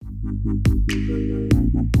Hey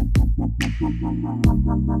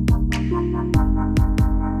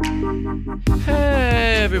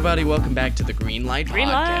everybody, welcome back to the Green Light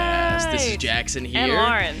Podcast. This is Jackson here. And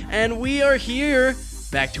Lauren. And we are here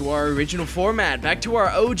back to our original format, back to our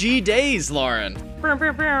OG days, Lauren.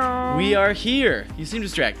 We are here. You seem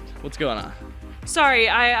distracted. What's going on? Sorry,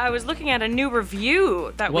 I was looking at a new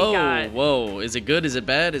review that we got. Whoa. Is it good? Is it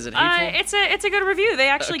bad? Is it hateful? It's a good review. They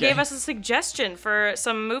actually Okay. gave us a suggestion for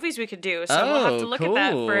some movies we could do, so we'll have to look at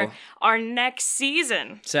that for cool. our next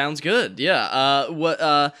season. Sounds good. Yeah.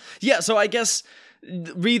 So I guess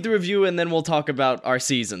read the review and then we'll talk about our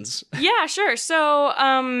seasons. Yeah, sure. So,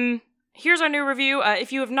 here's our new review.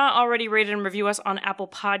 If you have not already rated and review us on Apple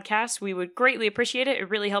Podcasts, we would greatly appreciate it. It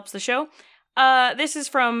really helps the show. This is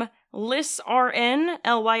from LyssRN,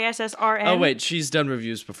 LYSSRN. Oh, wait. She's done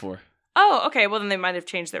reviews before. Oh, okay. Well, then they might have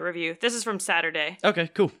changed their review. This is from Saturday. Okay,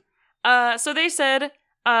 cool. So they said,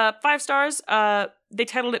 5 stars. They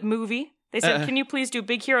titled it Movie. They said, can you please do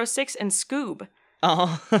Big Hero 6 and Scoob?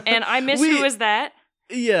 And I miss Who Is That?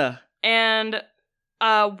 Yeah. And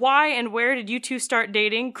why and where did you two start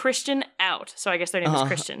dating? Christian out. So I guess their name is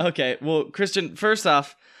Christian. Okay, well, Christian, first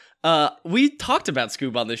off, we talked about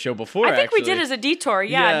Scoob on this show before, I think actually. we did as a detour,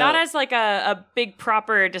 yeah. Not as like a big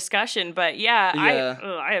proper discussion, but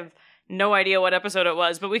I have no idea what episode it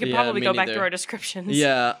was, but we could probably go back through our descriptions.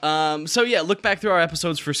 Yeah, look back through our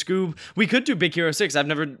episodes for Scoob. We could do Big Hero 6. I've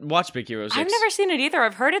never watched Big Hero 6. I've never seen it either.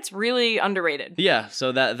 I've heard it's really underrated. Yeah,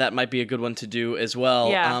 so that might be a good one to do as well.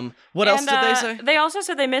 Yeah. What else did they say? They also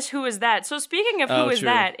said they miss Who Is That. So speaking of Who Is true.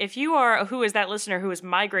 That, if you are a Who Is That listener who has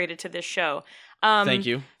migrated to this show, thank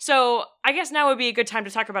you. So I guess now would be a good time to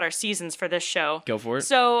talk about our seasons for this show. Go for it.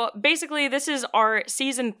 So basically, this is our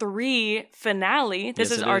season 3 finale. This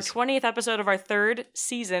is our 20th episode of our 3rd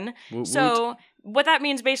season. Woot So what that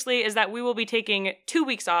means basically is that we will be taking 2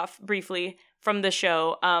 weeks off briefly from the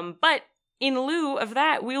show. But in lieu of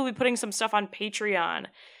that, we will be putting some stuff on Patreon.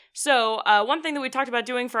 So one thing that we talked about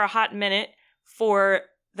doing for a hot minute for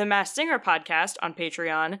the Masked Singer podcast on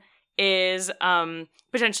Patreon is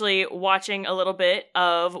potentially watching a little bit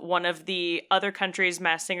of one of the other countries'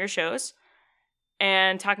 Masked Singer shows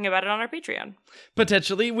and talking about it on our Patreon.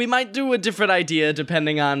 Potentially, we might do a different idea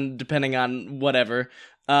depending on whatever.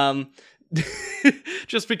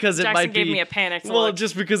 Just because it Jackson might be. gave me a panicked Well, look.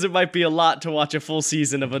 just because it might be a lot to watch a full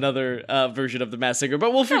season of another version of the Masked Singer,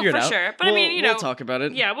 but we'll figure it out. For sure. But we'll, I mean, we'll talk about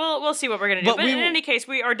it. Yeah, we'll see what we're gonna do. But in will- any case,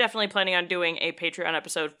 we are definitely planning on doing a Patreon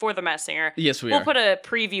episode for the Masked Singer. Yes, We'll put a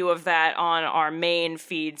preview of that on our main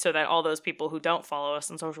feed so that all those people who don't follow us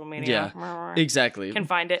on social media Exactly. can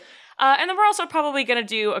find it. And then we're also probably gonna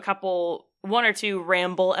do one or two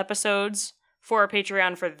ramble episodes for our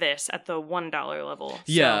Patreon for this at the $1 level.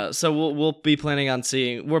 So we'll be planning on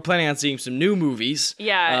seeing some new movies.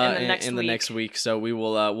 Yeah, in the next week. So we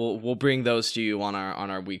will we'll bring those to you on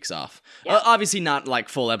our weeks off. Yeah. Obviously not like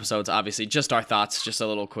full episodes. Obviously just our thoughts, just a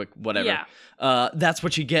little quick whatever. Yeah. That's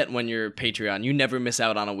what you get when you're Patreon. You never miss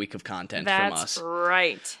out on a week of content from us. That's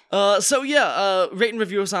right. Rate and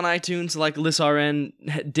review us on iTunes like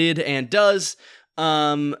LyssRN did and does.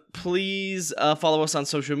 Please follow us on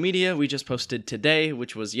social media. We just posted today,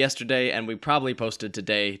 which was yesterday, and we probably posted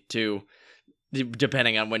today too,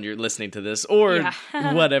 depending on when you're listening to this or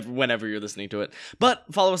whenever you're listening to it. But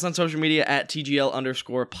follow us on social media at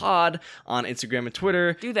TGL_pod on Instagram and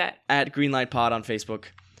Twitter. Do that. At Greenlight_pod on Facebook.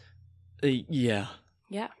 Yeah.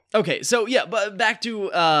 Okay, so but back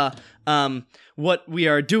to what we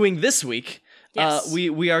are doing this week. Yes.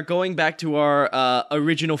 We are going back to our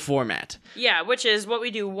original format. Yeah, which is what we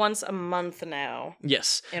do once a month now.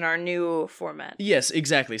 Yes. In our new format. Yes,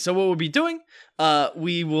 exactly. So what we'll be doing,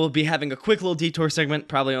 we will be having a quick little detour segment,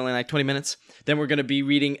 probably only like 20 minutes. Then we're going to be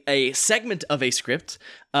reading a segment of a script.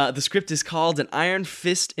 The script is called An Iron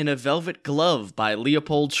Fist in a Velvet Glove by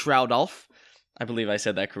Leopold Schraudolf. I believe I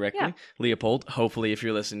said that correctly. Yeah. Leopold, hopefully if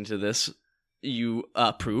you're listening to this, you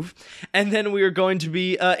approve. And then we are going to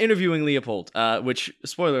be interviewing Leopold, which,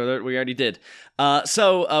 spoiler alert, we already did.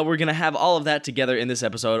 So we're going to have all of that together in this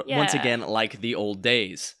episode, once again, like the old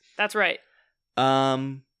days. That's right.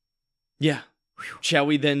 Yeah. Shall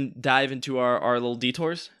we then dive into our little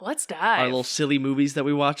detours? Let's dive. Our little silly movies that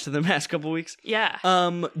we watched in the past couple weeks? Yeah.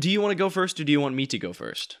 Do you want to go first, or do you want me to go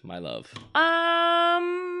first, my love?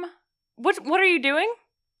 What are you doing?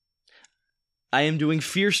 I am doing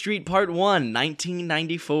Fear Street Part 1,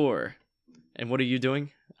 1994. And what are you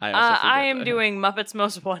doing? I also forget. I am doing Muppets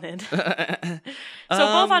Most Wanted. So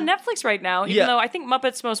both on Netflix right now, even though I think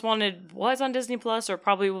Muppets Most Wanted was on Disney Plus, or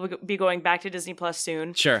probably will be going back to Disney Plus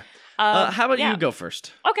soon. Sure. How about you go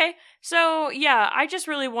first? Okay. So, yeah, I just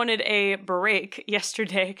really wanted a break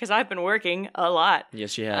yesterday because I've been working a lot. Yes,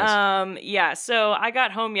 she has. Yeah, so I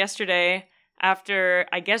got home yesterday after,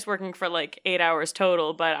 I guess, working for like 8 hours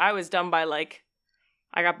total, but I was done by like,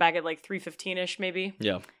 I got back at like 3:15ish maybe.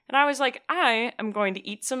 Yeah. And I was like, I am going to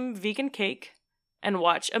eat some vegan cake and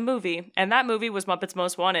watch a movie. And that movie was Muppets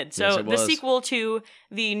Most Wanted. So Yes, the sequel to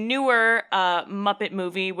the newer Muppet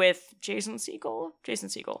movie with Jason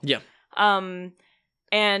Segel. Yeah.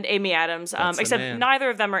 And Amy Adams, except neither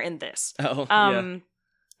of them are in this.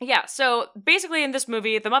 Yeah, so basically in this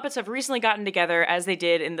movie, the Muppets have recently gotten together, as they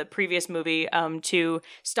did in the previous movie, to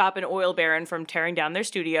stop an oil baron from tearing down their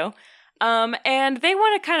studio. And they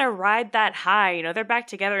want to kind of ride that high. You know, they're back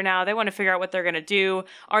together now. They want to figure out what they're going to do.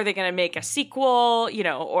 Are they going to make a sequel? You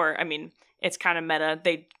know, or, I mean, it's kind of meta.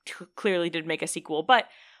 They clearly did make a sequel. But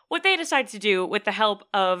what they decided to do with the help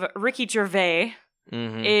of Ricky Gervais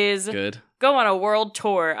is go on a world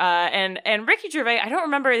tour. And Ricky Gervais, I don't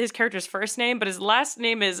remember his character's first name, but his last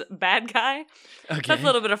name is Bad Guy. Okay. That's a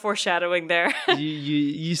little bit of foreshadowing there.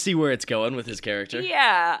 you see where it's going with his character.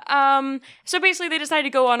 Yeah. So basically they decided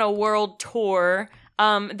to go on a world tour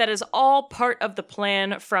that is all part of the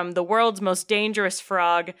plan from the world's most dangerous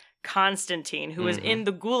frog, Constantine, who is in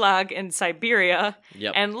the gulag in Siberia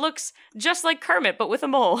and looks just like Kermit, but with a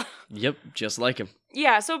mole. Yep, just like him.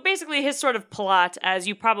 Yeah, so basically his sort of plot, as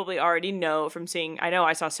you probably already know from seeing, I know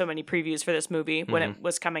I saw so many previews for this movie when it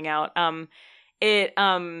was coming out. He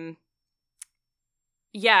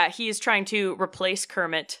is trying to replace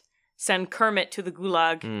Kermit, send Kermit to the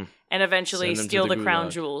gulag, and eventually steal the crown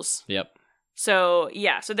jewels. Yep. So,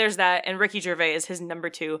 yeah, so there's that, and Ricky Gervais is his number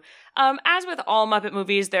 2. As with all Muppet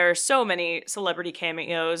movies, there are so many celebrity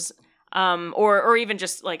cameos, or even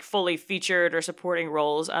just, like, fully featured or supporting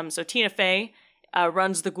roles. So Tina Fey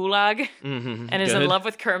runs the gulag and is in love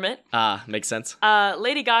with Kermit. Makes sense.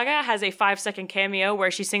 Lady Gaga has a 5-second cameo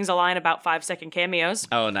where she sings a line about 5-second cameos.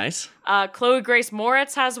 Oh, nice. Chloe Grace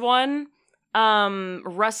Moretz has one.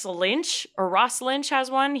 Ross Lynch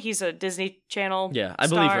has one. He's a Disney Channel Yeah, I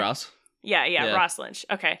believe Ross. Yeah, Ross Lynch.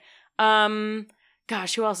 Okay.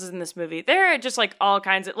 Gosh, who else is in this movie? There are just like all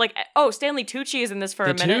kinds of like. Oh, Stanley Tucci is in this for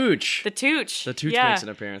a minute. The Tooch makes an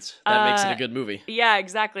appearance. That makes it a good movie. Yeah,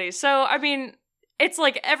 exactly. So I mean, it's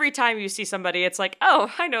like every time you see somebody, it's like,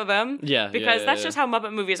 oh, I know them. Yeah, because that's just how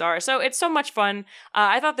Muppet movies are. So it's so much fun.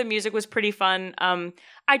 I thought the music was pretty fun.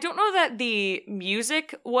 I don't know that the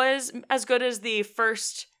music was as good as the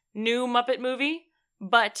first new Muppet movie,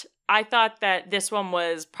 but I thought that this one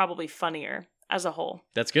was probably funnier as a whole.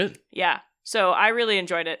 That's good. Yeah. So I really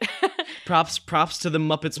enjoyed it. Props to the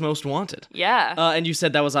Muppets Most Wanted. Yeah. And you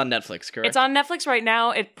said that was on Netflix, correct? It's on Netflix right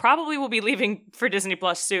now. It probably will be leaving for Disney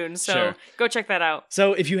Plus soon, so go check that out.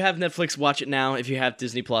 So if you have Netflix, watch it now. If you have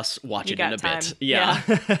Disney Plus, watch it in a bit. Yeah.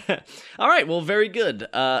 All right, well, very good.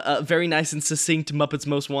 Very nice and succinct Muppets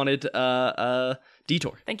Most Wanted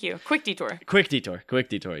detour. Thank you. Quick detour,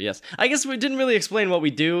 yes. I guess we didn't really explain what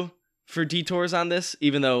we do for detours on this,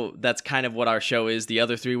 even though that's kind of what our show is the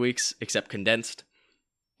other 3 weeks, except condensed.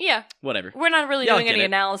 Yeah. Whatever. We're not really doing any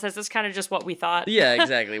analysis. It's kind of just what we thought. Yeah,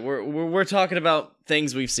 exactly. We're talking about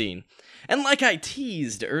things we've seen. And like I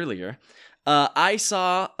teased earlier, I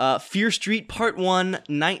saw Fear Street Part 1,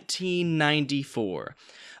 1994.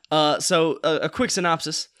 So a quick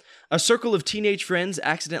synopsis. A circle of teenage friends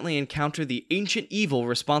accidentally encounter the ancient evil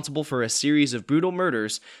responsible for a series of brutal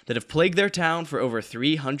murders that have plagued their town for over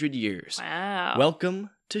 300 years. Wow.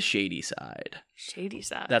 Welcome to Shadyside.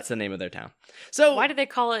 Shadyside. That's the name of their town. So why did they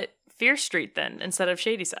call it Fear Street then instead of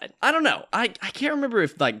Shadyside? I don't know. I can't remember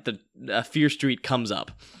if like the Fear Street comes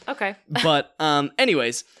up. Okay. But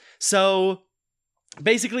anyways, so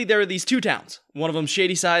basically there are these two towns. One of them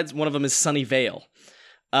Shadyside, one of them is Sunnyvale.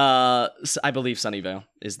 I believe Sunnyvale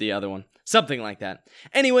is the other one. Something like that.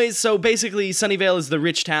 Anyways, so basically Sunnyvale is the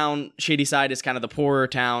rich town, Shadyside is kind of the poorer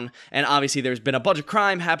town, and obviously there's been a bunch of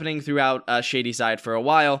crime happening throughout Shadyside for a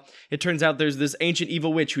while. It turns out there's this ancient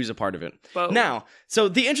evil witch who's a part of it. Whoa. Now, so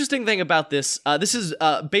the interesting thing about this is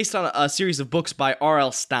based on a series of books by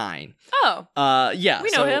R.L. Stein. Oh. Yeah. We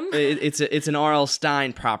know him. It's an R.L.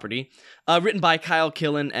 Stein property, written by Kyle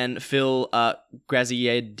Killen and Phil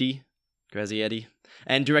Grazietti,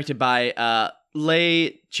 and directed by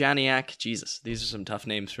Leigh Janiak. Jesus, these are some tough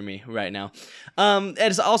names for me right now.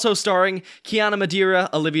 It is also starring Kiana Madeira,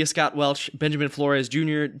 Olivia Scott Welch, Benjamin Flores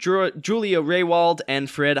Jr., Julia Raywald, and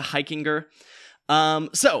Fred Heikinger.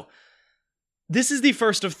 So, This is the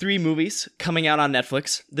first of 3 movies coming out on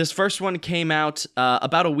Netflix. This first one came out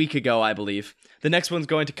about a week ago, I believe. The next one's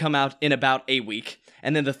going to come out in about a week.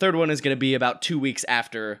 And then the third one is going to be about 2 weeks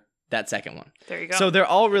after that second one. There you go. So they're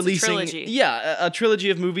all releasing... a trilogy. Yeah, a trilogy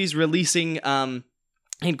of movies releasing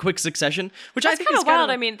in quick succession, which that's I think kind is of wild.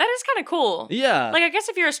 kinda, I mean, that is kind of cool. Yeah. Like, I guess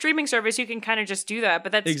if you're a streaming service, you can kind of just do that,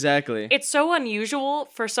 but that's... Exactly. It's so unusual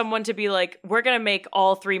for someone to be like, we're going to make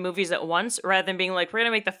all 3 movies at once, rather than being like, we're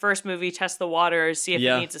going to make the first movie, test the waters, see if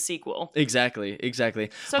it needs a sequel. Exactly.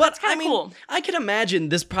 So but, that's kind of cool. I can imagine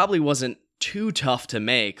this probably wasn't too tough to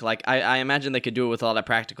make. Like, I imagine they could do it with all that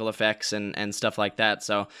practical effects and stuff like that.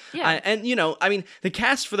 So, yeah. The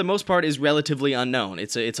cast for the most part is relatively unknown.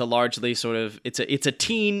 It's a largely sort of, it's a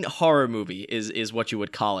teen horror movie is what you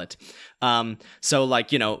would call it. So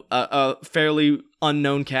like, a fairly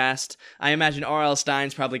unknown cast. I imagine R.L.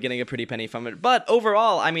 Stein's probably getting a pretty penny from it, but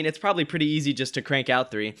overall, I mean, it's probably pretty easy just to crank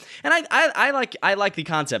out 3. And I like the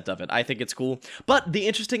concept of it. I think it's cool. But the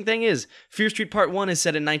interesting thing is, Fear Street Part 1 is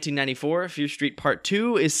set in 1994. Fear Street Part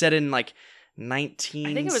 2 is set in like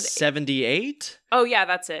 1978. Oh yeah,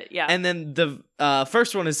 that's it. Yeah. And then the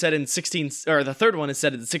first one is set in the third one is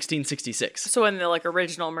set in 1666. So when the like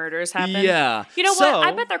original murders happen. Yeah. You know what?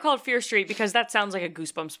 I bet they're called Fear Street because that sounds like a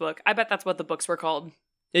Goosebumps book. I bet that's what the books were called.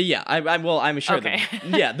 Yeah, I'm sure. Okay.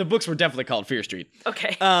 The books were definitely called Fear Street.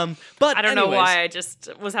 Okay. But I don't know why I just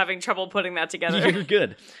was having trouble putting that together. You're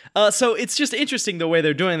good. So it's just interesting the way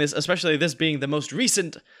they're doing this, especially this being the most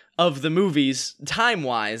recent of the movies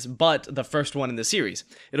time-wise, but the first one in the series.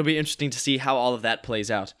 It'll be interesting to see how all of that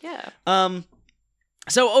plays out. Yeah.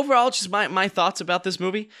 So overall, just my thoughts about this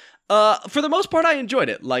movie. For the most part, I enjoyed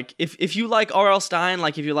it. Like, if you like R.L. Stein,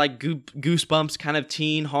 like if you like Goosebumps kind of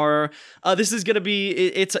teen horror, this is gonna be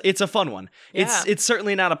it's a fun one. Yeah. It's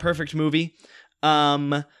certainly not a perfect movie,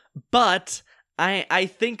 but I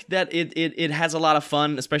think that it has a lot of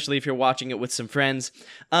fun, especially if you're watching it with some friends.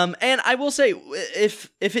 And I will say, if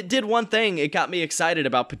it did one thing, it got me excited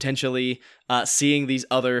about potentially seeing these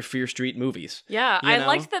other Fear Street movies. Yeah, I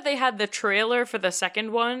liked that they had the trailer for the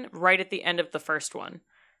second one right at the end of the first one.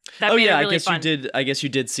 That made it really fun. I guess you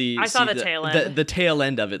did see. I saw the tail end. The tail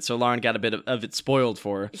end of it, so Lauren got a bit of it spoiled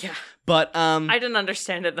for her. Yeah, but I didn't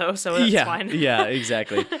understand it though, so that's fine. Yeah,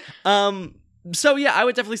 exactly. So yeah, I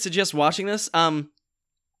would definitely suggest watching this. I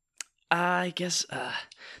guess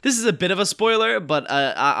this is a bit of a spoiler, but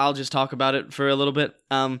I'll just talk about it for a little bit.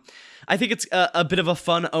 I think it's a bit of a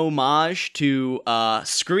fun homage to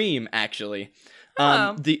Scream, actually.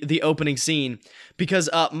 The opening scene, because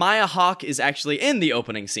Maya Hawke is actually in the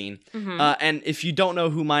opening scene. Mm-hmm. And if you don't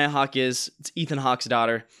know who Maya Hawke is, it's Ethan Hawke's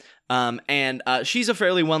daughter. And she's a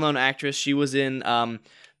fairly well-known actress. She was in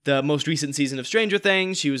the most recent season of Stranger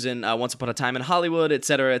Things. She was in Once Upon a Time in Hollywood,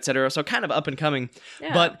 etc., etc. So kind of up and coming.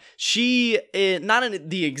 Yeah. But she, not in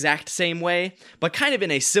the exact same way, but kind of in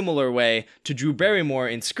a similar way to Drew Barrymore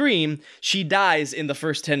in Scream, she dies in the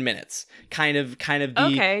first 10 minutes. Kind of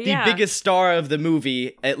the biggest star of the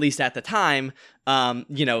movie, at least at the time,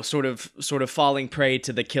 sort of falling prey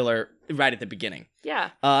to the killer right at the beginning. Yeah.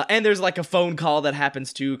 And there's like a phone call that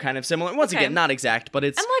happens to kind of similar. Once again, not exact, but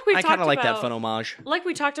it's. And like I kind of like that fun homage. Like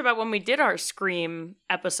we talked about when we did our Scream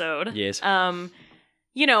episode. Yes.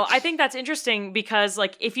 I think that's interesting because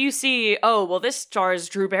like if you see, this stars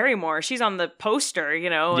Drew Barrymore, she's on the poster, and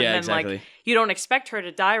then exactly. like you don't expect her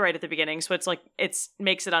to die right at the beginning, so it's like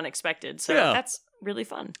makes it unexpected. So that's really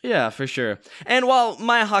fun. Yeah, for sure. And while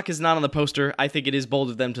Maya Hawke is not on the poster, I think it is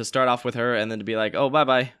bold of them to start off with her and then to be like, oh,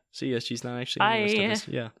 bye-bye. See ya, she's not actually in the rest of this.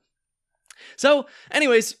 Yeah. So,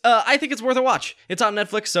 anyways, I think it's worth a watch. It's on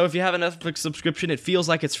Netflix, so if you have a Netflix subscription, it feels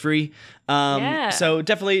like it's free. So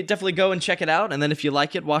definitely go and check it out, and then if you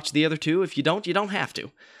like it, watch the other 2. If you don't have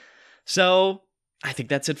to. So, I think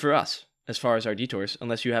that's it for us, as far as our detours,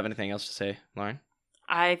 unless you have anything else to say, Lauren.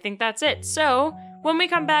 I think that's it. So, when we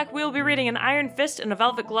come back, we'll be reading An Iron Fist and a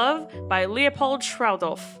Velvet Glove by Leopold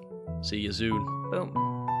Schraudolph. See you soon. Boom.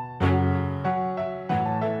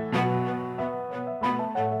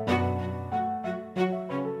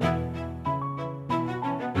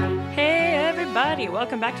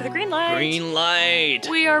 Welcome back to the Green Light. Green Light.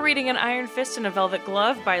 We are reading An Iron Fist and a Velvet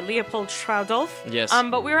Glove by Leopold Schraudolph. Yes.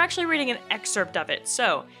 But we're actually reading an excerpt of it.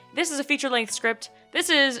 So, this is a feature-length script. This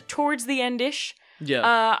is towards the end-ish.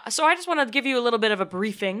 Yeah. So I just want to give you a little bit of a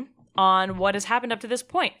briefing on what has happened up to this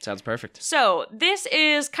point. Sounds perfect. So, this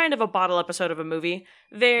is kind of a bottle episode of a movie.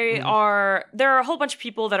 There are a whole bunch of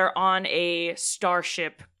people that are on a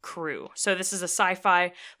starship crew. So this is a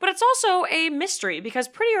sci-fi, but it's also a mystery because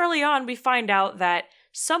pretty early on we find out that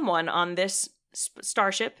someone on this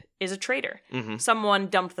starship is a traitor. Mm-hmm. Someone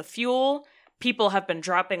dumped the fuel, people have been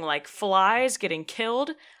dropping like flies, getting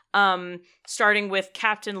killed. Starting with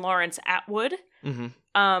Captain Lawrence Atwood.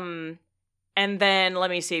 Mm-hmm. And then, let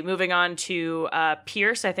me see, moving on to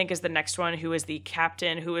Pierce, I think is the next one, who is the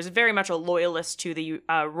captain, who is very much a loyalist to the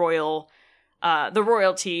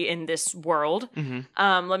royalty in this world.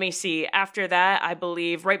 Mm-hmm. Let me see. After that, I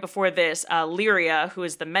believe, right before this, Lyria, who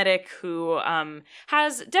is the medic, who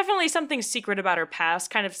has definitely something secret about her past,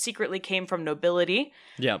 kind of secretly came from nobility.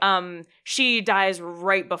 Yeah. She dies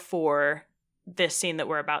right before this scene that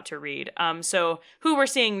we're about to read. So who we're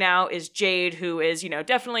seeing now is Jade, who is,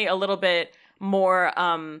 definitely a little bit more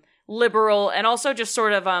liberal and also just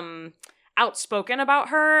sort of outspoken about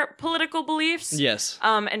her political beliefs. Yes.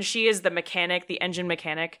 And she is the mechanic, the engine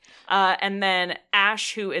mechanic. And then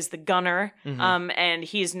Ash, who is the gunner, and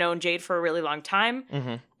he's known Jade for a really long time.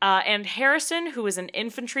 Mm-hmm. And Harrison, who is an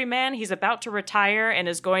infantryman, he's about to retire and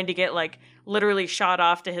is going to get like literally shot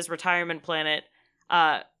off to his retirement planet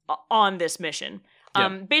on this mission.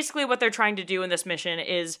 Basically what they're trying to do in this mission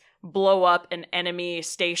is blow up an enemy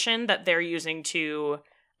station that they're using to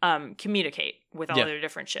communicate with all their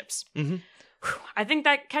different ships. Mm-hmm. I think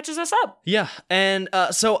that catches us up. Yeah, and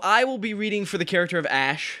so I will be reading for the character of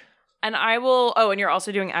Ash. And I will... Oh, and you're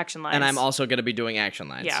also doing action lines. And I'm also going to be doing action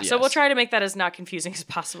lines. Yeah, yes. so we'll try to make that as not confusing as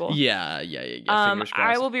possible. Yeah, fingers crossed.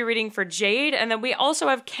 I will be reading for Jade, and then we also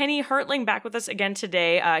have Kenny Hertling back with us again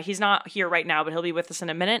today. He's not here right now, but he'll be with us in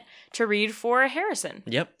a minute to read for Harrison.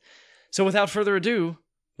 Yep. So without further ado,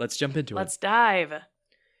 let's jump into it. Let's dive.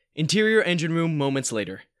 Interior engine room moments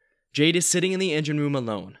later. Jade is sitting in the engine room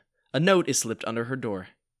alone. A note is slipped under her door.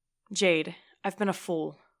 Jade, I've been a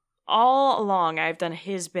fool. All along, I've done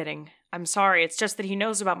his bidding. I'm sorry, it's just that he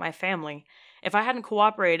knows about my family. If I hadn't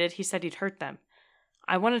cooperated, he said he'd hurt them.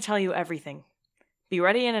 I want to tell you everything. Be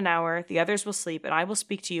ready in an hour, the others will sleep, and I will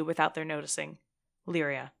speak to you without their noticing.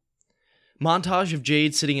 Lyria. Montage of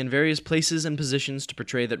Jade sitting in various places and positions to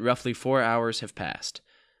portray that roughly 4 hours have passed.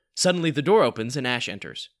 Suddenly, the door opens and Ash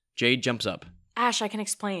enters. Jade jumps up. Ash, I can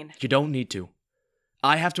explain. You don't need to.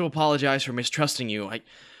 I have to apologize for mistrusting you.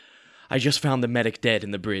 I just found the medic dead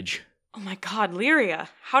in the bridge. Oh my god, Lyria.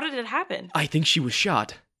 How did it happen? I think she was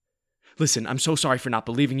shot. Listen, I'm so sorry for not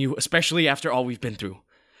believing you, especially after all we've been through.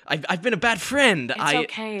 I've been a bad friend. It's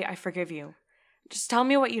okay, I forgive you. Just tell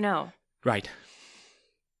me what you know. Right.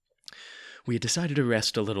 We had decided to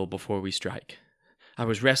rest a little before we strike. I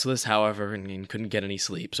was restless, however, and couldn't get any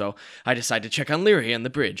sleep, so I decided to check on Lyria and the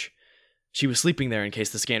bridge. She was sleeping there in case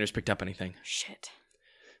the scanners picked up anything. Shit.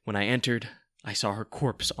 When I entered, I saw her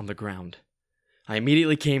corpse on the ground. I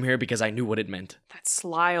immediately came here because I knew what it meant. That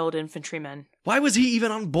sly old infantryman. Why was he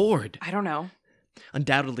even on board? I don't know.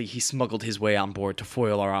 Undoubtedly, he smuggled his way on board to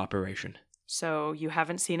foil our operation. So, you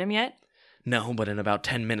haven't seen him yet? No, but in about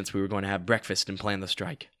 10 minutes we were going to have breakfast and plan the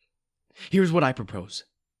strike. Here's what I propose.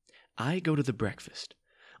 I go to the breakfast.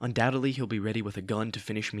 Undoubtedly, he'll be ready with a gun to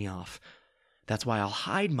finish me off. That's why I'll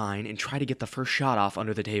hide mine and try to get the first shot off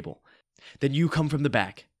under the table. Then you come from the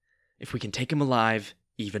back. If we can take him alive,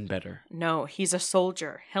 even better. No, he's a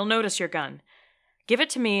soldier. He'll notice your gun. Give it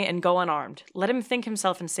to me and go unarmed. Let him think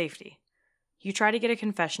himself in safety. You try to get a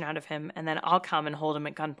confession out of him, and then I'll come and hold him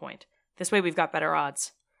at gunpoint. This way we've got better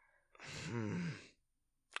odds.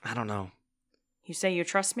 I don't know. You say you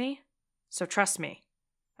trust me? So trust me.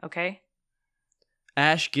 Okay?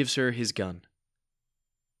 Ash gives her his gun.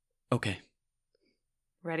 Okay.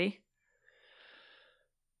 Ready?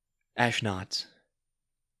 Ash nods.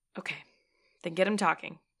 Okay. Then get him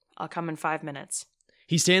talking. I'll come in 5 minutes.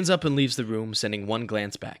 He stands up and leaves the room, sending one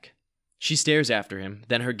glance back. She stares after him,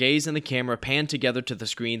 then her gaze and the camera pan together to the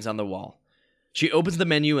screens on the wall. She opens the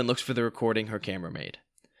menu and looks for the recording her camera made.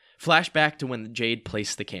 Flashback to when Jade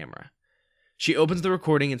placed the camera. She opens the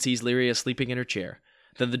recording and sees Lyria sleeping in her chair.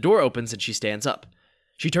 Then the door opens and she stands up.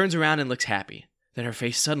 She turns around and looks happy. Then her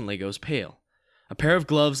face suddenly goes pale. A pair of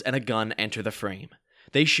gloves and a gun enter the frame.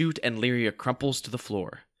 They shoot and Lyria crumples to the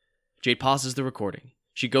floor. Jade pauses the recording.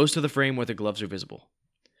 She goes to the frame where the gloves are visible.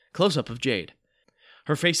 Close-up of Jade.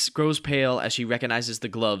 Her face grows pale as she recognizes the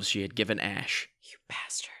gloves she had given Ash. You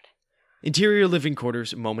bastard. Interior living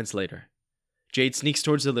quarters moments later. Jade sneaks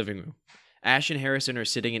towards the living room. Ash and Harrison are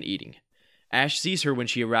sitting and eating. Ash sees her when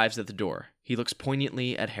she arrives at the door. He looks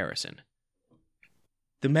poignantly at Harrison.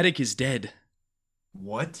 The medic is dead.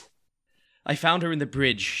 What? I found her in the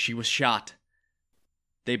bridge. She was shot.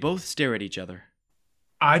 They both stare at each other.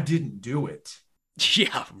 I didn't do it.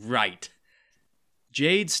 Yeah, right.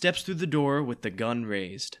 Jade steps through the door with the gun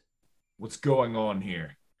raised. What's going on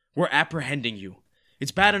here? We're apprehending you.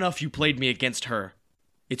 It's bad enough you played me against her.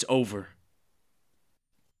 It's over.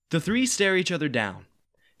 The three stare each other down.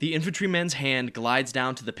 The infantryman's hand glides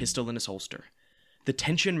down to the pistol in his holster. The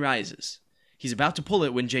tension rises. He's about to pull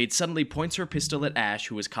it when Jade suddenly points her pistol at Ash,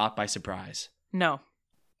 who is caught by surprise. No.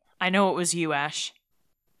 I know it was you, Ash.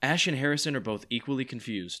 Ash and Harrison are both equally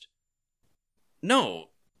confused. No,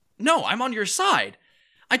 I'm on your side.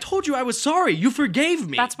 I told you I was sorry. You forgave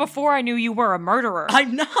me. That's before I knew you were a murderer.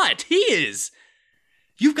 I'm not. He is.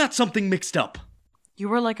 You've got something mixed up. You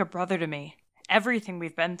were like a brother to me. Everything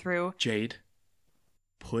we've been through. Jade,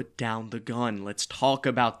 put down the gun. Let's talk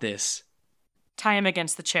about this. Tie him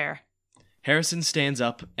against the chair. Harrison stands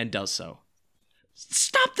up and does so.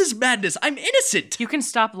 Stop this madness! I'm innocent! You can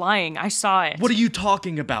stop lying. I saw it. What are you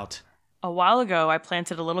talking about? A while ago, I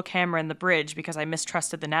planted a little camera in the bridge because I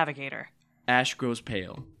mistrusted the navigator. Ash grows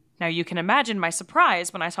pale. Now you can imagine my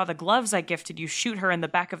surprise when I saw the gloves I gifted you shoot her in the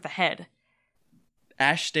back of the head.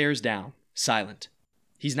 Ash stares down, silent.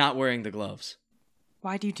 He's not wearing the gloves.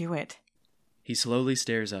 Why'd you do it? He slowly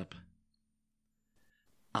stares up.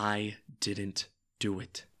 I didn't do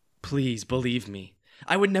it. Please believe me.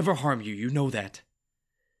 I would never harm you, you know that.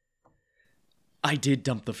 I did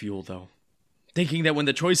dump the fuel, though. Thinking that when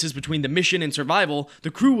the choice is between the mission and survival, the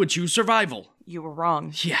crew would choose survival. You were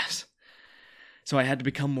wrong. Yes. So I had to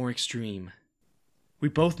become more extreme. We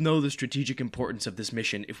both know the strategic importance of this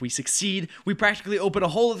mission. If we succeed, we practically open a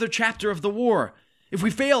whole other chapter of the war. If we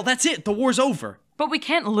fail, that's it. The war's over. But we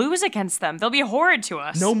can't lose against them. They'll be horrid to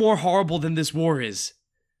us. No more horrible than this war is.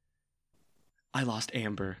 I lost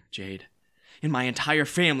Amber, Jade, and my entire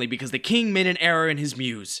family because the king made an error in his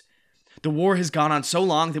muse. The war has gone on so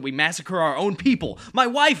long that we massacre our own people. My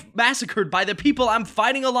wife massacred by the people I'm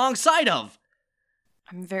fighting alongside of.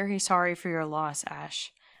 I'm very sorry for your loss,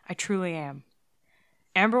 Ash. I truly am.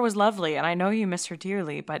 Amber was lovely, and I know you miss her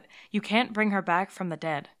dearly, but you can't bring her back from the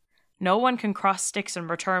dead. No one can cross Styx and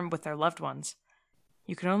return with their loved ones.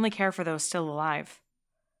 You can only care for those still alive.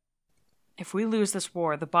 If we lose this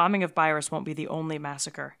war, the bombing of Byrus won't be the only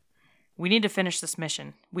massacre. We need to finish this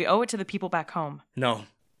mission. We owe it to the people back home. No.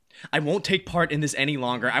 I won't take part in this any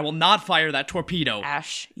longer. I will not fire that torpedo.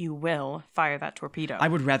 Ash, you will fire that torpedo. I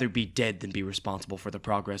would rather be dead than be responsible for the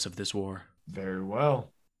progress of this war. Very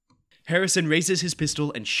well. Harrison raises his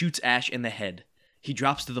pistol and shoots Ash in the head. He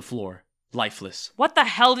drops to the floor, lifeless. What the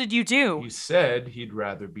hell did you do? He said he'd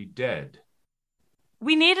rather be dead.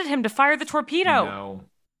 We needed him to fire the torpedo. No,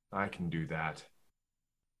 I can do that.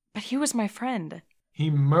 But he was my friend. He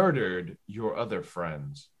murdered your other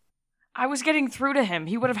friends. I was getting through to him.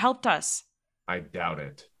 He would have helped us. I doubt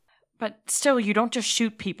it. But still, you don't just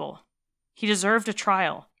shoot people. He deserved a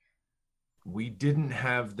trial. We didn't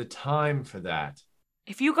have the time for that.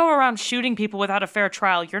 If you go around shooting people without a fair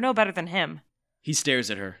trial, you're no better than him. He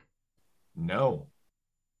stares at her. No,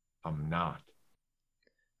 I'm not.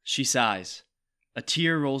 She sighs. A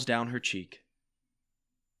tear rolls down her cheek.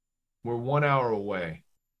 We're 1 hour away.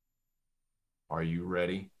 Are you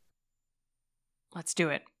ready? Let's do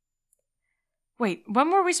it. Wait, when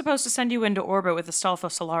were we supposed to send you into orbit with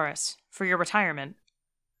Astolfo Solaris? For your retirement?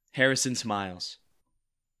 Harrison smiles.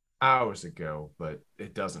 Hours ago, but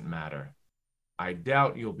it doesn't matter. I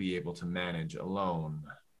doubt you'll be able to manage alone.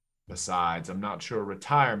 Besides, I'm not sure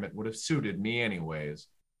retirement would have suited me anyways.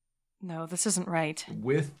 No, this isn't right.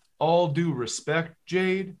 With all due respect,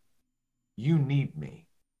 Jade, you need me.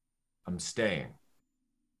 I'm staying.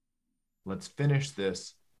 Let's finish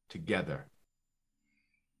this together.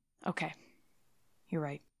 Okay. You're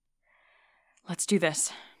right. Let's do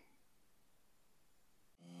this.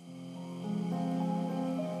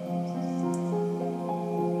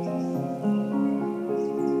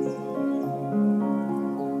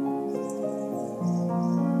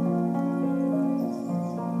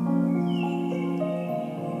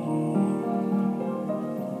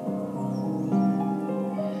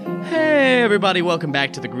 Hey everybody, welcome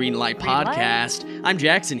back to the Green Light Green Light? Podcast. I'm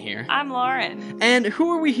Jackson here. I'm Lauren. And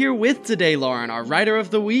who are we here with today, Lauren? Our writer of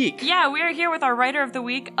the week. Yeah, we are here with our writer of the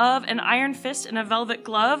week of An Iron Fist in a Velvet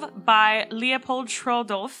Glove by Leopold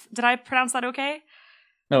Schrodolf. Did I pronounce that okay?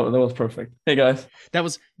 No, that was perfect. Hey guys. That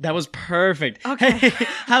was perfect. Okay. Hey,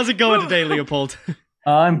 how's it going today, Leopold?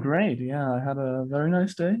 I'm great. Yeah, I had a very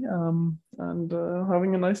nice day. And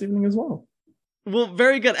having a nice evening as well. Well,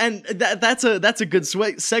 very good, and that's a good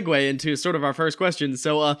segue into sort of our first question.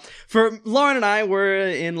 So, for Lauren and I, we're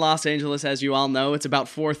in Los Angeles, as you all know. It's about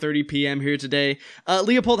 4:30 p.m. here today.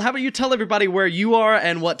 Leopold, how about you tell everybody where you are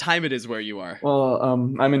and what time it is where you are? Well,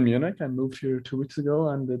 I'm in Munich. I moved here 2 weeks ago,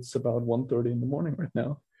 and it's about 1:30 in the morning right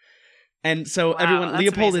now. And so Wow, everyone, that's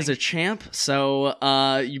Leopold is amazing. a champ,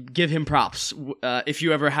 so you give him props if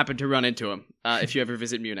you ever happen to run into him, if you ever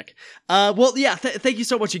visit Munich. Well, yeah, thank you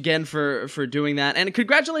so much again for doing that, and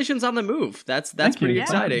congratulations on the move. That's Thank pretty you.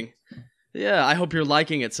 exciting. Yeah, I hope you're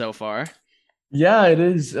liking it so far. Yeah, it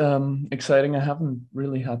is exciting. I haven't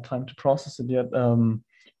really had time to process it yet.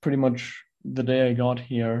 Pretty much the day I got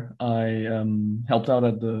here, I helped out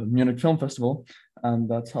at the Munich Film Festival, and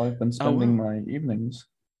that's how I've been Oh, spending wow. my evenings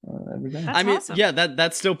every day. That's I mean, awesome. yeah,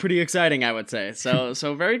 that's still pretty exciting, I would say. So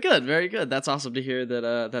very good, very good. That's awesome to hear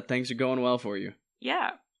that things are going well for you.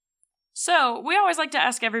 Yeah. So, we always like to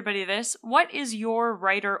ask everybody this. What is your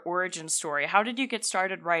writer origin story? How did you get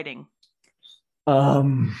started writing?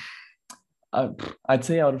 Um, I'd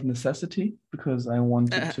say out of necessity because I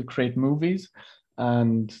wanted to create movies,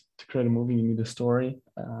 and to create a movie, you need a story.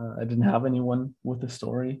 I didn't have anyone with a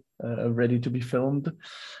story ready to be filmed.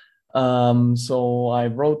 So I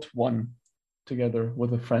wrote one together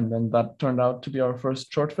with a friend, and that turned out to be our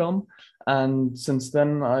first short film. And since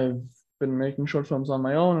then, I've been making short films on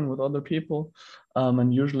my own and with other people.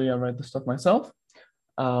 And usually I write the stuff myself.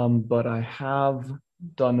 But I have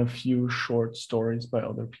done a few short stories by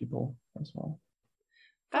other people as well.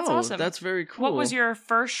 That's awesome. That's very cool. What was your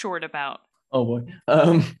first short about? Oh boy.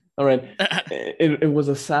 All right. It was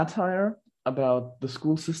a satire about the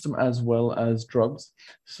school system as well as drugs.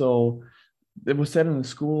 So it was set in a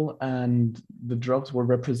school, and the drugs were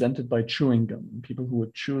represented by chewing gum. People who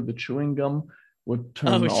would chew the chewing gum would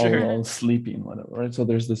turn sure. all sleepy and whatever, right? So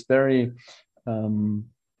there's this very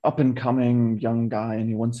up and coming young guy, and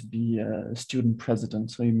he wants to be a student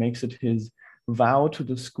president. So he makes it his vow to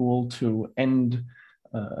the school to end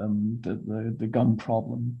the gum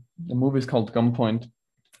problem. The movie is called Gunpoint.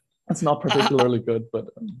 It's not particularly good, but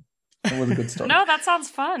it was a good start. No, that sounds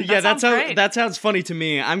fun. Yeah, that sounds great. that sounds funny to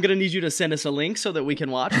me. I'm gonna need you to send us a link so that we can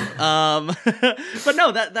watch. But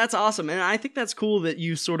no, that's awesome, and I think that's cool that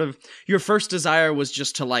you sort of your first desire was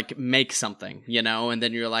just to like make something, you know, and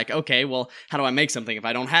then you're like, okay, well, how do I make something if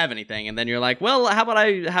I don't have anything? And then you're like, well, how about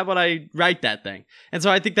I write that thing? And so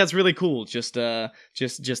I think that's really cool. Just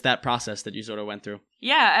that process that you sort of went through.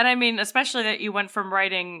 Yeah, and I mean, especially that you went from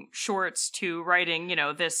writing shorts to writing,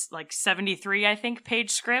 this like 73, I think, page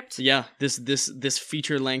script. Yeah, this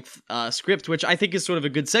feature length script, which I think is sort of a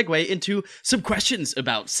good segue into some questions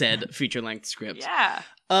about said feature length script. Yeah.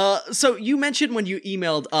 So you mentioned when you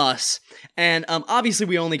emailed us, and obviously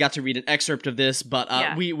we only got to read an excerpt of this,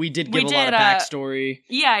 but we did give a lot of backstory.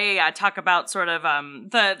 Yeah. Talk about sort of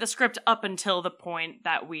the script up until the point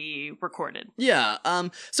that we recorded. Yeah.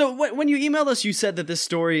 So when you emailed us, you said that this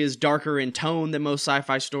story is darker in tone than most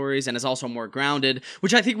sci-fi stories, and is also more grounded,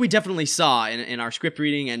 which I think we definitely saw in our script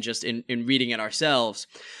reading and just in reading it ourselves.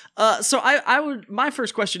 So my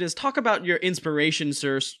first question is, talk about your inspiration,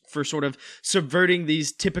 sir, for sort of subverting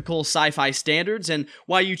these typical sci-fi standards, and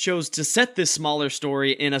why you chose to set this smaller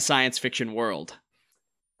story in a science fiction world.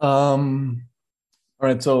 All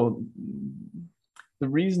right, so the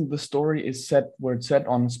reason the story is set where it's set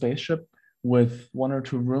on a spaceship with 1 or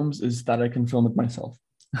 2 rooms is that I can film it myself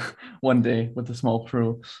one day with a small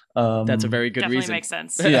crew. That's a very good definitely reason. Makes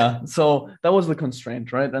sense. Yeah, so that was the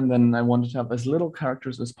constraint, right? And then I wanted to have as little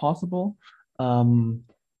characters as possible,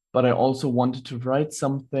 but I also wanted to write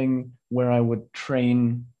something where I would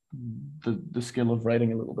train the skill of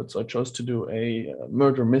writing a little bit. So I chose to do a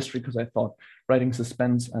murder mystery because I thought writing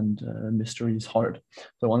suspense and mystery is hard.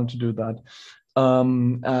 So I wanted to do that.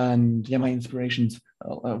 And yeah, my inspirations,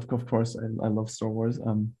 of course, I love Star Wars,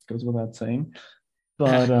 goes without saying.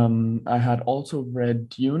 But I had also read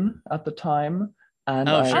Dune at the time, and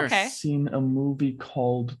I had seen a movie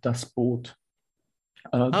called Das Boot.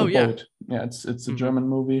 The Boat. Yeah, it's a German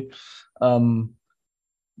movie.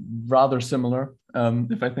 Rather similar,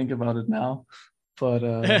 if I think about it now. But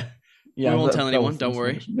yeah, we won't tell anyone. Don't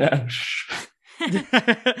worry. Yeah.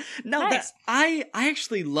 No, nice. I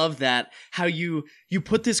actually love that, how you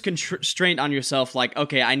put this constraint on yourself, like,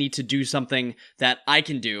 okay, I need to do something that I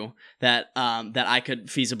can do, that I could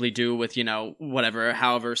feasibly do with,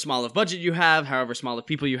 however small of budget you have, however small of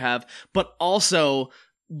people you have, but also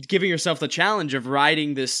giving yourself the challenge of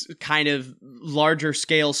writing this kind of larger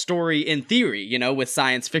scale story in theory, with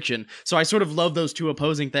science fiction. So I sort of love those two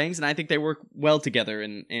opposing things, and I think they work well together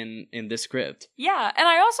in this script. Yeah, and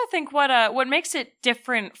I also think what makes it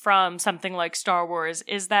different from something like Star Wars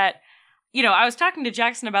is that, I was talking to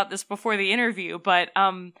Jackson about this before the interview, but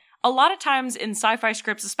a lot of times in sci-fi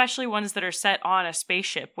scripts, especially ones that are set on a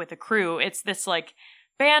spaceship with a crew, it's this like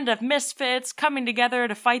band of misfits coming together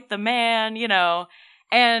to fight the man,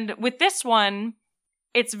 And with this one,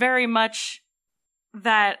 it's very much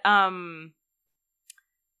that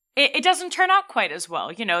it doesn't turn out quite as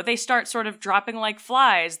well. You know, they start sort of dropping like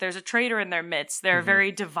flies. There's a traitor in their midst. They're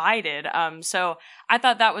very divided. So I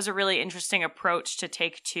thought that was a really interesting approach to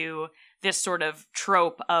take to this sort of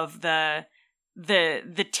trope of the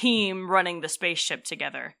team running the spaceship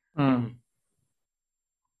together.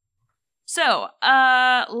 So,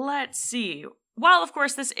 let's see. While, of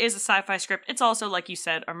course, this is a sci-fi script, it's also, like you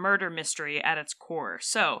said, a murder mystery at its core.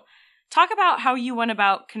 So, talk about how you went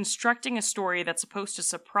about constructing a story that's supposed to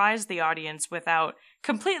surprise the audience without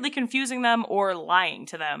completely confusing them or lying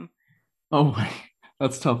to them. Oh,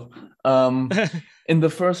 that's tough. In the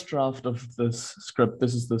first draft of this script,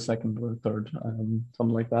 this is the second or third,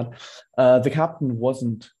 something like that, the captain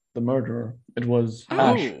wasn't the murderer. It was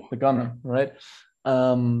Ash, the gunner, right?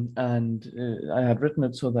 And I had written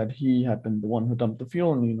it so that he had been the one who dumped the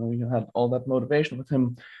fuel, and you had all that motivation with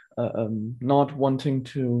him not wanting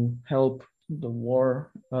to help the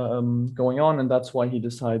war going on, and that's why he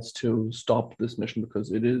decides to stop this mission,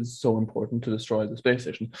 because it is so important to destroy the space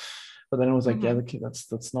station. But then it was like, yeah, okay,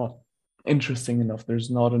 that's not interesting enough.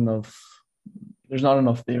 There's not enough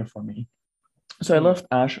there for me. So I left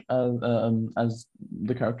Ash as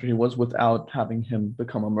the character he was without having him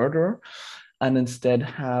become a murderer, and instead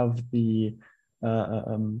have the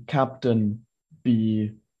captain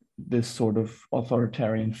be this sort of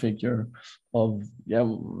authoritarian figure of,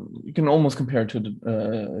 you can almost compare it to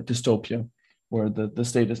dystopia, where the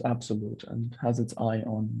state is absolute and has its eye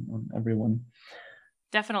on everyone.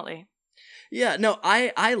 Definitely. Yeah, no,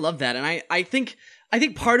 I love that, and I think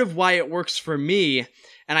part of why it works for me,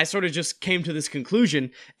 and I sort of just came to this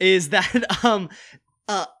conclusion, is that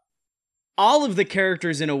all of the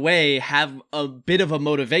characters in a way have a bit of a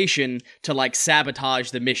motivation to like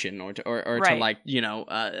sabotage the mission or to like,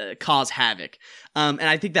 cause havoc. And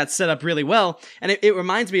I think that's set up really well. And it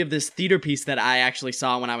reminds me of this theater piece that I actually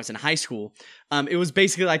saw when I was in high school. It was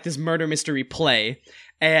basically like this murder mystery play.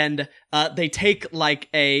 And they take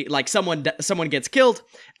someone gets killed,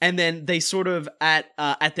 and then they sort of at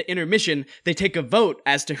the intermission, they take a vote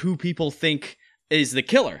as to who people think is the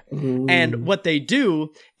killer. Ooh. And what they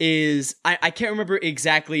do is, I can't remember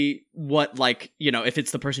exactly what, if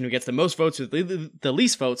it's the person who gets the most votes or the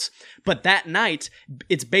least votes, but that night,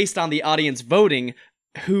 it's based on the audience voting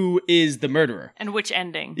who is the murderer. And which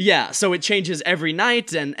ending. Yeah, so it changes every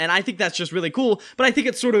night, and I think that's just really cool, but I think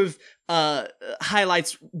it sort of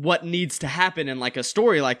highlights what needs to happen in like a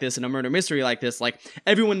story like this, in a murder mystery like this. Like,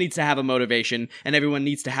 everyone needs to have a motivation, and everyone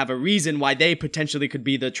needs to have a reason why they potentially could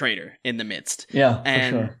be the traitor in the midst. Yeah,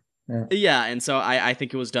 and, for sure. Yeah, and so I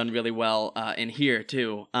think it was done really well in here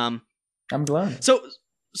too. I'm glad. So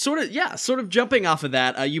sort of jumping off of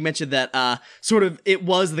that, you mentioned that sort of it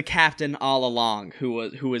was the captain all along who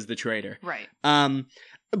was the traitor. Right.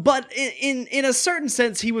 But in a certain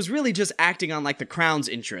sense, he was really just acting on like the crown's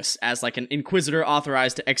interests as like an inquisitor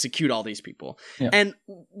authorized to execute all these people. Yeah. And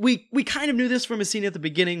we kind of knew this from a scene at the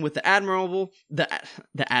beginning with the admiral.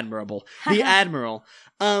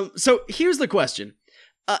 So here's the question.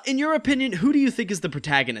 In your opinion, who do you think is the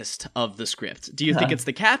protagonist of the script? Do you think it's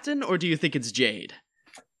the captain, or do you think it's Jade?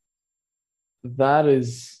 That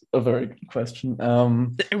is a very good question.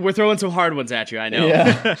 We're throwing some hard ones at you, I know.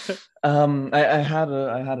 Yeah. I had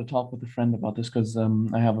a talk with a friend about this, because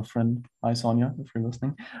I have a friend, hi Sonia, if you're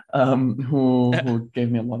listening, who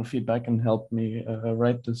gave me a lot of feedback and helped me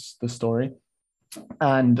write this story.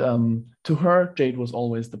 And to her, Jade was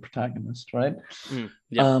always the protagonist, right?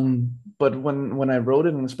 Yeah. But when I wrote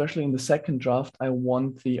it, and especially in the second draft, I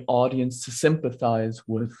want the audience to sympathize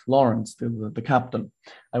with Lawrence, the captain.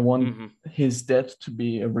 I want his death to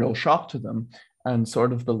be a real shock to them, and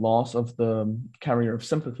sort of the loss of the carrier of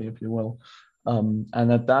sympathy, if you will.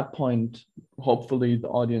 And at that point, hopefully the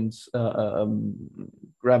audience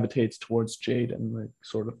gravitates towards Jade and like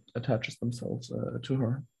sort of attaches themselves to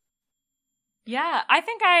her. Yeah, I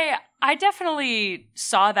think I definitely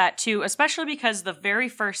saw that too, especially because the very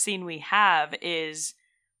first scene we have is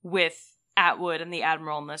with Atwood and the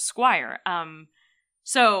Admiral and the Squire.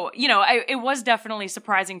 So, it was definitely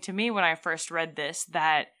surprising to me when I first read this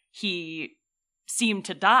that he seemed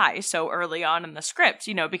to die so early on in the script,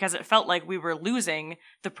 because it felt like we were losing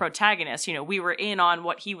the protagonist. We were in on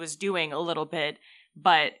what he was doing a little bit,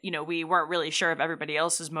 but, we weren't really sure of everybody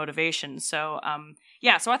else's motivation. So,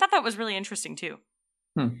 so I thought that was really interesting too.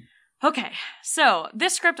 Okay, so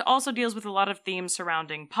this script also deals with a lot of themes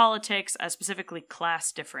surrounding politics, specifically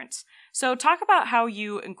class difference. So talk about how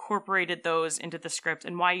you incorporated those into the script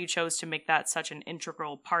and why you chose to make that such an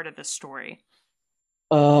integral part of the story.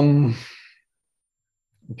 Okay,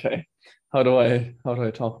 how do I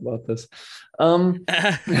talk about this?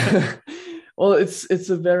 Well, it's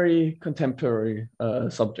a very contemporary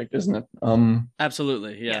subject, isn't it?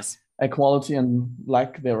 Absolutely, yes. Equality and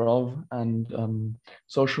lack thereof, and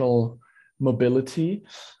social mobility.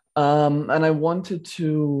 And I wanted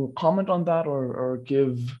to comment on that, or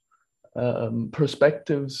give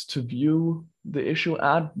perspectives to view the issue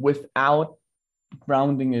at without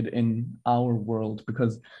grounding it in our world,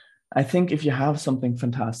 because I think if you have something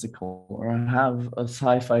fantastical or have a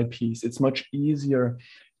sci-fi piece, it's much easier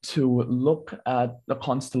to look at the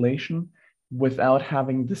constellation without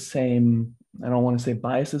having the same, I don't want to say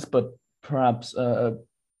biases, but perhaps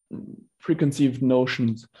preconceived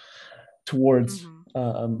notions towards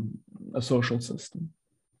a social system.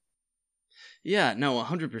 Yeah, no,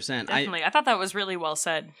 100%. Definitely. I thought that was really well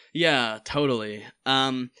said. Yeah, totally.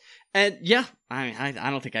 And yeah, I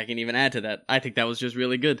don't think I can even add to that. I think that was just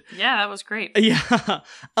really good. Yeah, that was great. Yeah.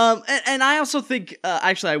 And I also think,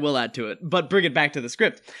 actually I will add to it, but bring it back to the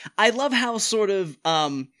script. I love how sort of,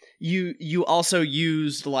 you also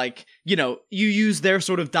used, like, you know, you use their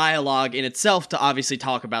sort of dialogue in itself to obviously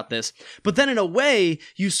talk about this, but then in a way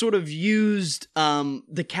you sort of used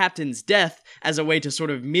the captain's death as a way to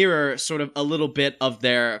sort of mirror sort of a little bit of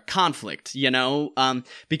their conflict, you know,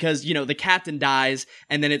 because, you know, the captain dies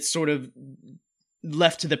and then it's sort of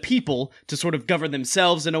left to the people to sort of govern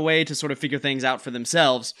themselves in a way, to sort of figure things out for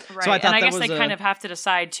themselves. Right. So I thought and I that guess was they kind of have to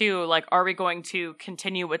decide too, like, are we going to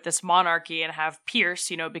continue with this monarchy and have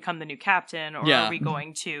Pierce, you know, become the new captain, or Yeah. are we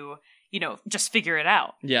going to, you know, just figure it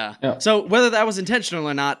out? Yeah. Yeah. So whether that was intentional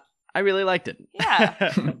or not, I really liked it.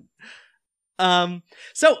 Yeah.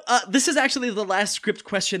 So this is actually the last script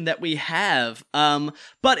question that we have.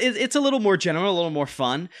 But it's a little more general, a little more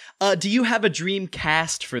fun. Do you have a dream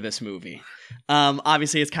cast for this movie?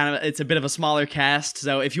 Obviously it's a bit of a smaller cast,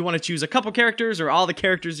 so if you want to choose a couple characters or all the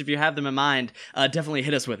characters, if you have them in mind, definitely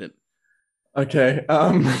hit us with it. Okay.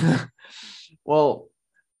 Well,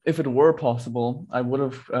 if it were possible, I would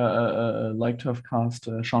have liked to have cast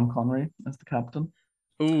Sean Connery as the captain.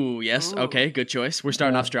 Ooh, yes. Ooh. Okay, good choice. We're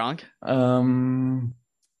starting Yeah. off strong.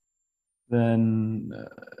 Then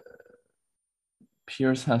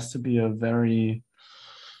Pierce has to be a very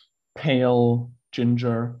pale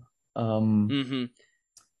ginger. Mm-hmm.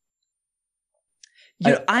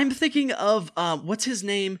 You know, I'm thinking of what's his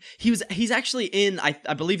name? He's actually in I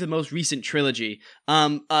believe the most recent trilogy.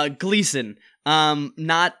 Gleason.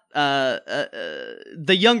 Not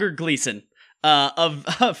the younger Gleason. Of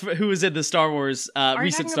who was in the Star Wars Are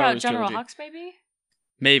recent you talking Star about Wars General trilogy. Hux, maybe?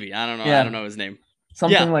 Maybe, I don't know. Yeah. I don't know his name.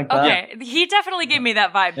 Something Yeah. like that. Okay, he definitely gave me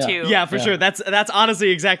that vibe Yeah. too. Yeah, for Yeah. sure. That's honestly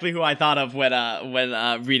exactly who I thought of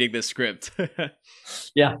when reading this script.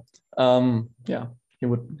 Yeah. Yeah. He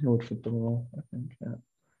would fit the role, I think. Yeah.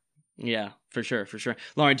 Yeah, for sure.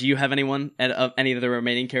 Lauren, do you have anyone of any of the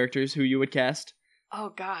remaining characters who you would cast? Oh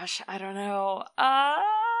gosh, I don't know.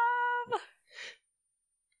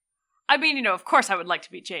 I mean, you know, of course I would like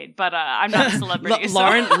to be Jade, but I'm not a celebrity.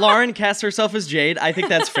 so- Lauren cast herself as Jade. I think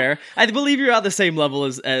that's fair. I believe you're on the same level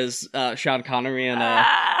as Sean Connery and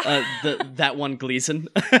that one Gleason.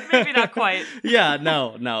 Maybe not quite. Yeah,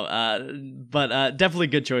 no, but definitely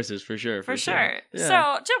good choices for sure. For sure. Yeah.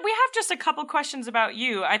 So we have just a couple questions about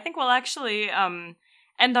you. I think we'll actually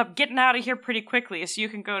end up getting out of here pretty quickly, so you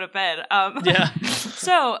can go to bed. Yeah.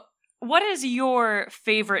 So, what is your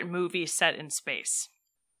favorite movie set in space?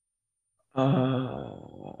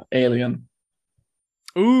 Alien.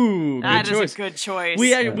 Ooh, That good is choice. a good choice.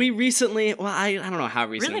 We recently, well, I don't know how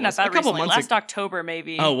recently. Really it not was. that a couple recently. months Last October,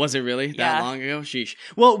 maybe. Oh, was it really that Yeah. long ago? Sheesh.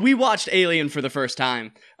 Well, we watched Alien for the first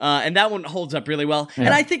time, and that one holds up really well. Yeah.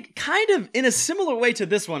 And I think kind of in a similar way to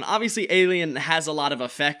this one. Obviously, Alien has a lot of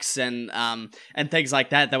effects and things like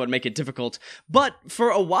that would make it difficult. But for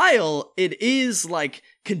a while, it is like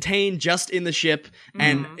contained just in the ship,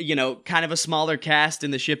 and you know, kind of a smaller cast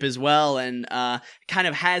in the ship as well, and kind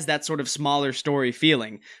of has that sort of smaller story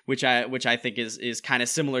feeling, which I think is kind of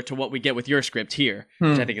similar to what we get with your script here,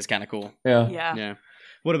 which I think is kind of cool. Yeah. Yeah.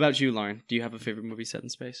 What about you, Lauren? Do you have a favorite movie set in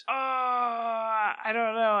space? I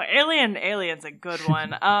don't know. Alien's a good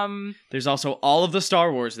one. There's also all of the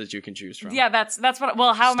Star Wars that you can choose from. Yeah, that's what.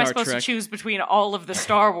 Well, how am I Star supposed Trek. to choose between all of the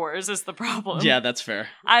Star Wars? Is the problem? Yeah, that's fair.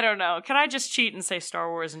 I don't know. Can I just cheat and say Star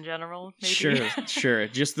Wars in general? Maybe? Sure.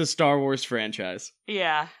 Just the Star Wars franchise.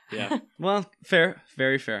 Yeah. Yeah. Well, fair.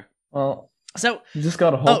 Very fair. Well, So, you just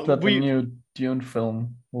gotta hope that we- the new Dune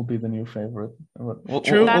film will be the new favorite.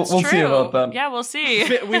 True. That's we'll true. see about that. Yeah, we'll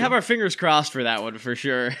see. we have our fingers crossed for that one for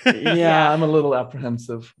sure. Yeah, I'm a little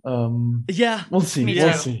apprehensive. Yeah. We'll see. Me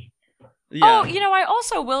We'll too. see. Yeah. Oh, you know, I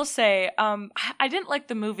also will say, I didn't like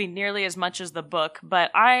the movie nearly as much as the book,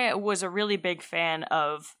 but I was a really big fan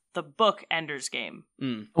of the book Ender's Game.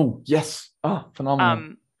 Oh, yes.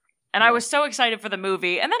 Phenomenal. And I was so excited for the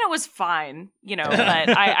movie, and then it was fine, but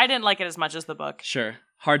I didn't like it as much as the book. Sure.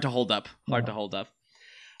 Hard to hold up.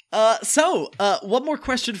 So, one more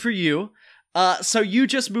question for you. So you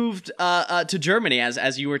just moved to Germany,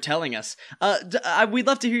 as you were telling us. We'd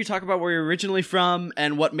love to hear you talk about where you're originally from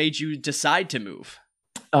and what made you decide to move.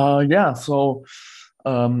 So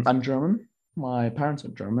I'm German. My parents are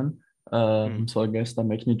German. So I guess that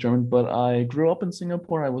makes me German. But I grew up in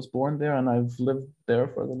Singapore. I was born there, and I've lived there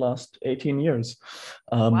for the last 18 years.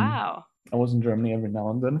 Wow. I was in Germany every now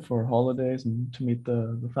and then for holidays and to meet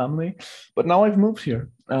the family. But now I've moved here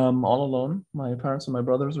all alone. My parents and my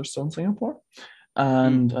brothers are still in Singapore.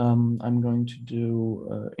 And I'm going to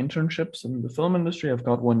do internships in the film industry. I've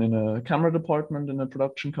got one in a camera department in a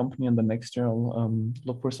production company. And the next year I'll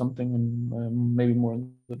look for something in maybe more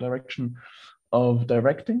in the direction of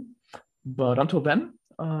directing. But until then,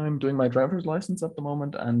 I'm doing my driver's license at the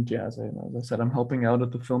moment. And yeah, as I said, I'm helping out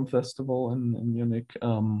at the film festival in Munich.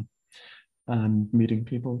 And meeting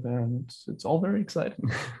people there, and it's all very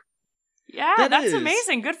exciting. Yeah, that's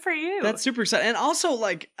amazing. Good for you. That's super exciting. And also,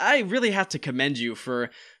 I really have to commend you for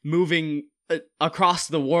moving across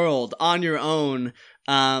the world on your own,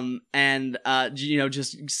 and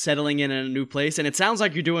just settling in a new place. And it sounds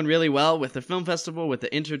like you're doing really well with the film festival, with the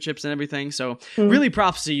internships and everything. So really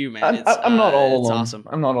props to you, man. I'm not all alone. It's awesome.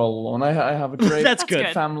 I'm not all alone. I have a great That's good.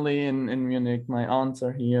 family in Munich. My aunts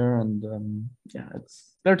are here, and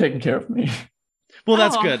they're taking care of me. Well,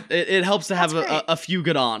 that's good. It helps to have a few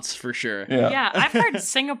good aunts, for sure. Yeah, I've heard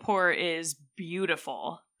Singapore is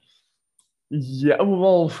beautiful. Yeah,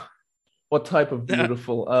 well, what type of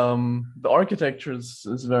beautiful? The architecture is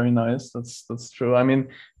very nice. That's true. I mean,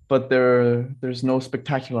 but there's no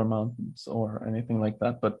spectacular mountains or anything like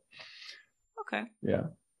that. But okay, yeah,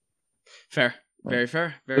 fair, very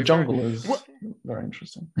fair. The jungle is very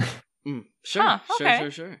interesting. Sure.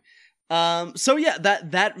 So yeah,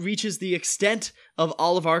 that reaches the extent of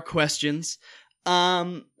all of our questions.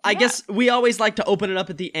 I guess we always like to open it up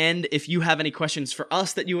at the end if you have any questions for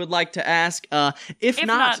us that you would like to ask. If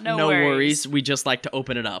not, no worries. We just like to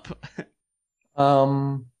open it up.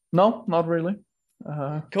 No, not really.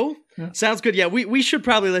 Cool. Yeah. Sounds good. Yeah, we should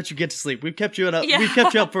probably let you get to sleep. We've kept you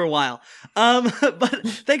up for a while. But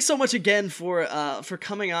thanks so much again for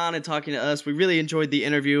coming on and talking to us. We really enjoyed the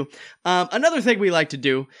interview. Another thing we like to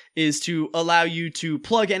do is to allow you to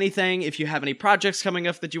plug anything if you have any projects coming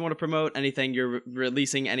up that you want to promote, anything you're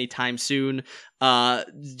releasing anytime soon.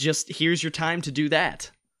 Just here's your time to do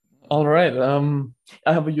that. All right.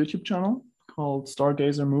 I have a YouTube channel called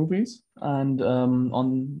Stargazer Movies, and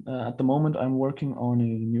at the moment I'm working on a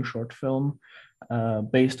new short film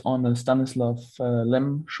based on a Stanislav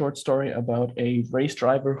Lem short story about a race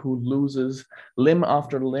driver who loses limb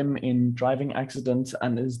after limb in driving accidents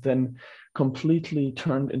and is then completely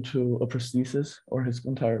turned into a prosthesis, or his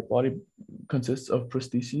entire body consists of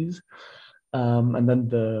prostheses. And then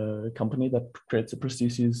the company that creates the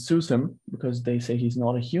prostheses sues him because they say he's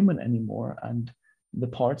not a human anymore and the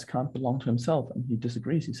parts can't belong to himself, and he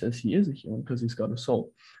disagrees. He says he is a human because he's got a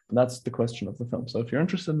soul. And that's the question of the film. So if you're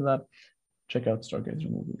interested in that, check out Stargazer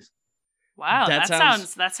Movies. Wow, that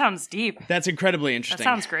sounds deep. That's incredibly interesting. That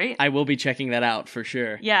sounds great. I will be checking that out for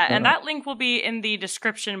sure. Yeah, and that link will be in the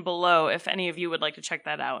description below if any of you would like to check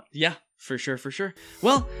that out. Yeah, for sure.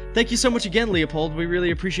 Well, thank you so much again, Leopold. We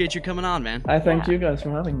really appreciate you coming on, man. I thank you guys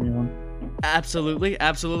for having me on.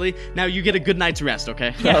 Absolutely. Now you get a good night's rest,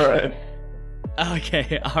 okay? Yeah. All right.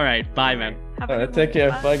 Okay, all right. Bye, man. All right, take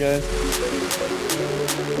care. Bye, guys.